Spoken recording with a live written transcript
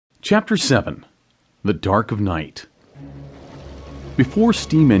Chapter 7. The Dark of Night. Before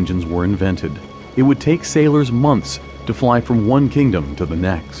steam engines were invented, it would take sailors months to fly from one kingdom to the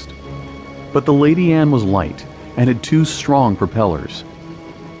next. But the Lady Anne was light and had 2 strong propellers.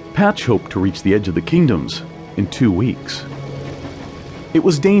 Patch hoped to reach the edge of the kingdoms in 2 weeks. It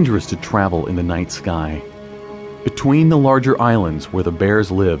was dangerous to travel in the night sky. Between the larger islands where the bears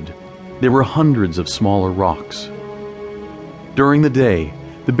lived, there were hundreds of smaller rocks. During the day,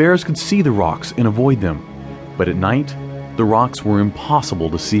 the bears could see the rocks and avoid them, but at night, the rocks were impossible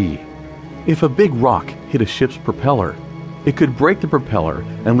to see. If a big rock hit a ship's propeller, it could break the propeller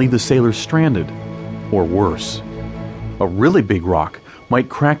and leave the sailors stranded, or worse. A really big rock might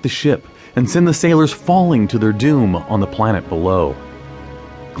crack the ship and send the sailors falling to their doom on the planet below.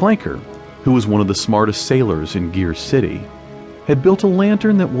 Clanker, who was one of the smartest sailors in Gear City, had built a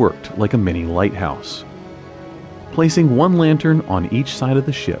lantern that worked like a mini lighthouse. Placing one lantern on each side of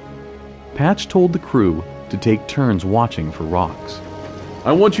the ship, Patch told the crew to take turns watching for rocks.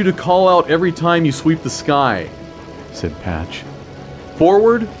 "I want you to call out every time you sweep the sky," said Patch.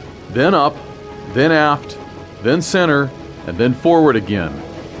 "Forward, then up, then aft, then center, and then forward again."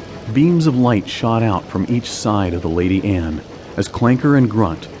 Beams of light shot out from each side of the Lady Anne as Clanker and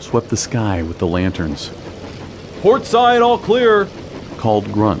Grunt swept the sky with the lanterns. "Port side all clear,"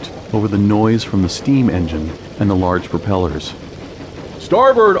 called Grunt over the noise from the steam engine and the large propellers.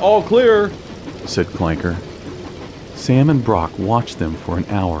 "Starboard all clear," said Clanker. Sam and Brock watched them for an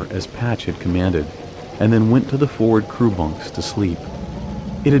hour as Patch had commanded, and then went to the forward crew bunks to sleep.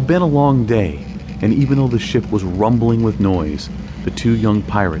 It had been a long day, and even though the ship was rumbling with noise, the 2 young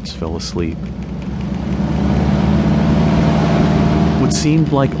pirates fell asleep. What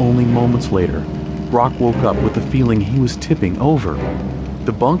seemed like only moments later, Brock woke up with the feeling he was tipping over.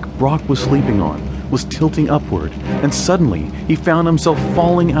 The bunk Brock was sleeping on was tilting upward, and suddenly he found himself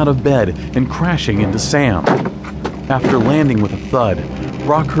falling out of bed and crashing into Sam. After landing with a thud,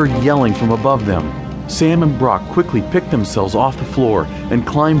 Brock heard yelling from above them. Sam and Brock quickly picked themselves off the floor and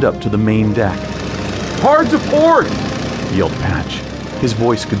climbed up to the main deck. "Hard to port!" yelled Patch. His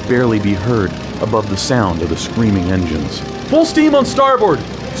voice could barely be heard above the sound of the screaming engines. "Full steam on starboard!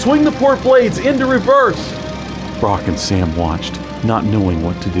 Swing the port blades into reverse!" Brock and Sam watched, not knowing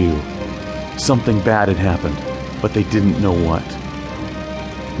what to do. Something bad had happened, but they didn't know what.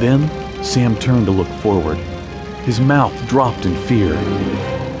 Then Sam turned to look forward. His mouth dropped in fear.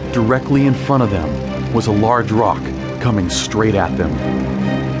 Directly in front of them was a large rock coming straight at them.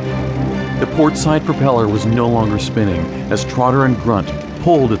 The port side propeller was no longer spinning as Trotter and Grunt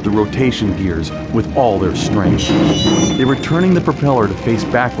pulled at the rotation gears with all their strength. They were turning the propeller to face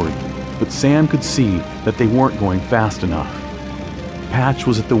backward, but Sam could see that they weren't going fast enough. Patch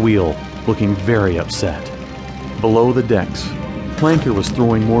was at the wheel, looking very upset. Below the decks, Clanker was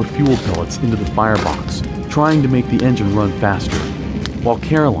throwing more fuel pellets into the firebox, trying to make the engine run faster, while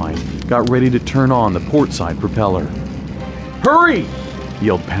Caroline got ready to turn on the port side propeller. "Hurry!"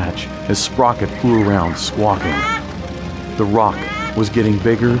 yelled Patch as Sprocket flew around squawking. The rock was getting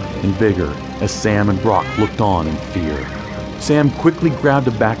bigger and bigger as Sam and Brock looked on in fear. Sam quickly grabbed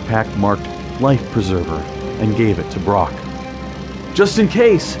a backpack marked Life Preserver and gave it to Brock. "Just in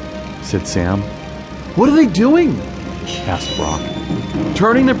case," said Sam. "What are they doing?" asked Brock.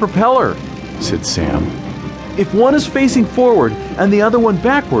 "Turning the propeller," said Sam. "If one is facing forward and the other one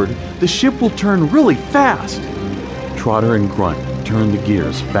backward, the ship will turn really fast." Trotter and Grunt turned the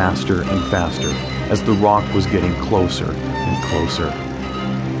gears faster and faster as the rock was getting closer and closer.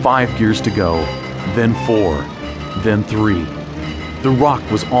 5 gears to go, then 4, then 3. The rock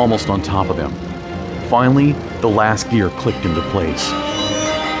was almost on top of them. Finally, the last gear clicked into place.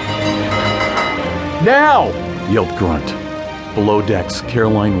 "Now!" yelled Grunt. Below decks,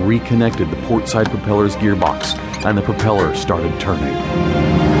 Caroline reconnected the port side propeller's gearbox, and the propeller started turning.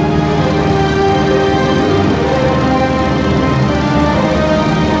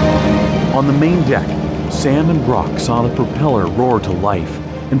 On the main deck, Sam and Brock saw the propeller roar to life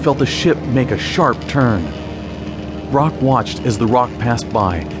and felt the ship make a sharp turn. Brock watched as the rock passed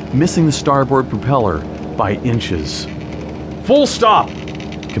by, missing the starboard propeller by inches. "Full stop!"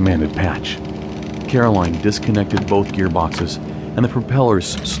 commanded Patch. Caroline disconnected both gearboxes, and the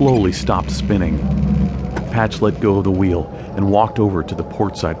propellers slowly stopped spinning. Patch let go of the wheel and walked over to the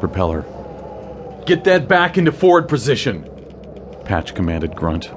port side propeller. "Get that back into forward position," Patch commanded Grunt.